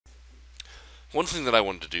One thing that I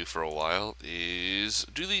wanted to do for a while is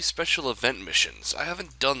do these special event missions. I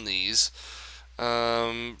haven't done these,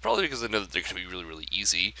 probably because I know that they're going to be really, really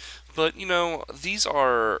easy. But, these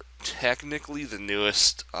are technically the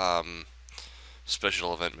newest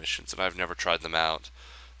special event missions, and I've never tried them out.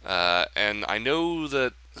 And I know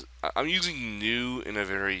that I'm using new in a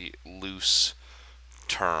very loose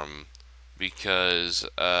term because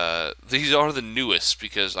these are the newest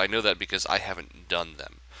because I know that because I haven't done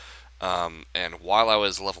them. And while I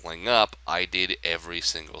was leveling up, I did every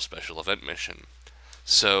single special event mission.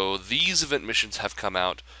 So these event missions have come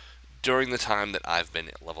out during the time that I've been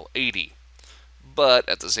at level 80. But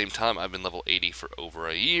at the same time, I've been level 80 for over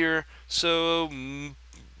a year, so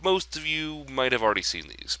most of you might have already seen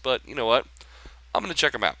these. But you know what? I'm going to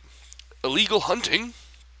check them out. Illegal hunting.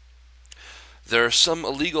 There are some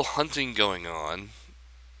illegal hunting going on.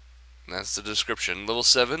 That's the description. Level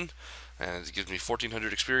 7, and it gives me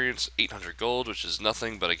 1400 experience, 800 gold, which is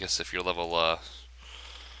nothing, but I guess if you're level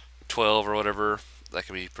 12 or whatever, that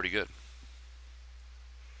can be pretty good.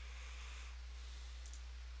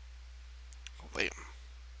 Oh, bam.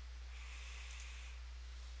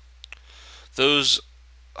 Those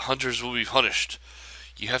hunters will be punished.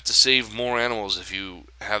 You have to save more animals if you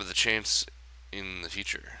have the chance in the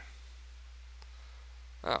future.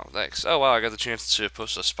 Oh, thanks. Oh wow, I got the chance to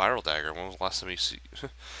post a spiral dagger. When was the last time you see?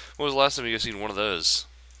 When was the last time you guys seen one of those?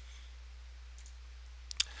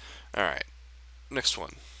 All right, next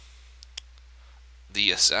one.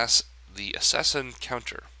 The assassin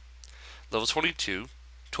counter. Level 22,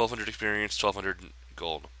 1200 experience, 1200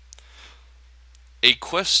 gold. A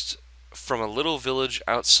quest from a little village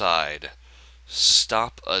outside.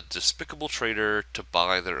 Stop a despicable trader to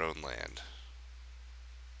buy their own land.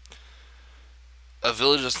 A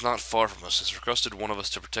village that's not far from us has requested one of us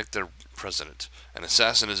to protect their president. An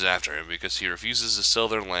assassin is after him because he refuses to sell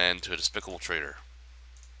their land to a despicable trader.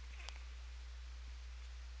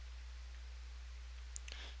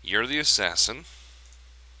 You're the assassin,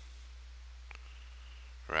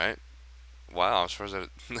 right? Wow, I'm surprised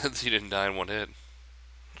that he didn't die in one hit.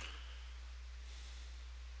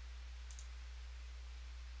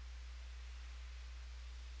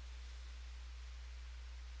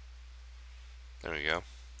 There we go.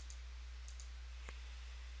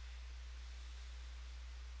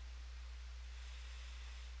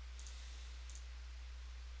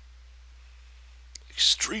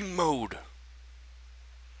 Extreme mode.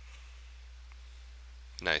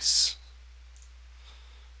 Nice.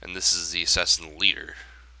 And this is the assassin leader,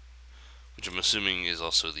 which I'm assuming is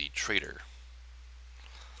also the traitor.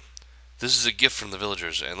 This is a gift from the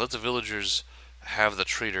villagers, and let the villagers have the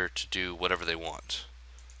traitor to do whatever they want.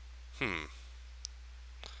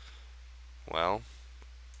 Well,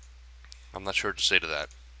 I'm not sure what to say to that.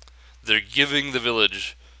 They're giving the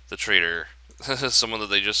village the traitor, someone that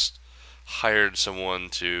they just hired someone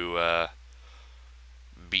to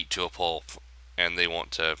beat to a pulp, and they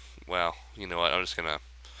want to. Well, you know what? I'm just gonna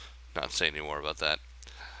not say any more about that.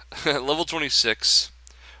 Level 26,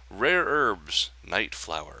 rare herbs, night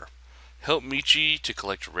flower. Help Michi to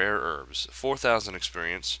collect rare herbs. 4,000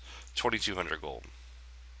 experience, 2,200 gold.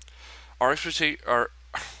 Our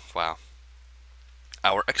wow.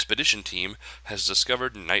 Our expedition team has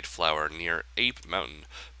discovered night flower near Ape Mountain,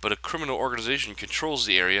 but a criminal organization controls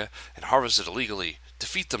the area and harvests it illegally.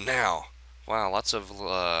 Defeat them now. Wow, lots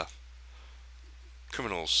of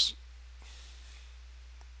criminals.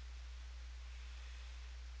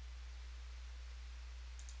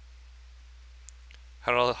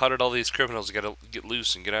 How did all these criminals get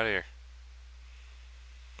loose and get out of here?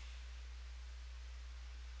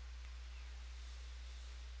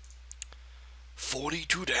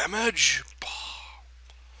 42 damage?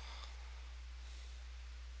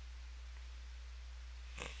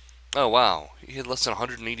 Oh wow, he had less than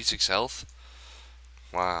 186 health?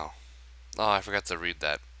 Wow. Oh, I forgot to read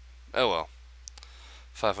that. Oh well.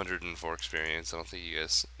 504 experience. I don't think you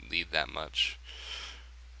guys need that much.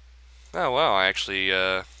 Oh wow, I actually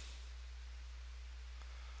wow,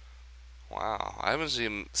 I haven't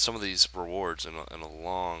seen some of these rewards in a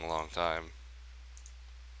long, long time.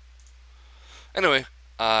 Anyway,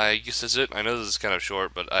 I guess that's it. I know this is kind of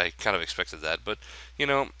short, but I kind of expected that. But,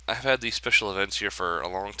 I've had these special events here for a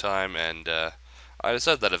long time, and I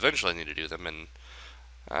decided that eventually I need to do them, and,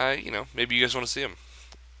 maybe you guys want to see them.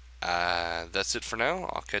 That's it for now.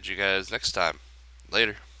 I'll catch you guys next time.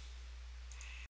 Later.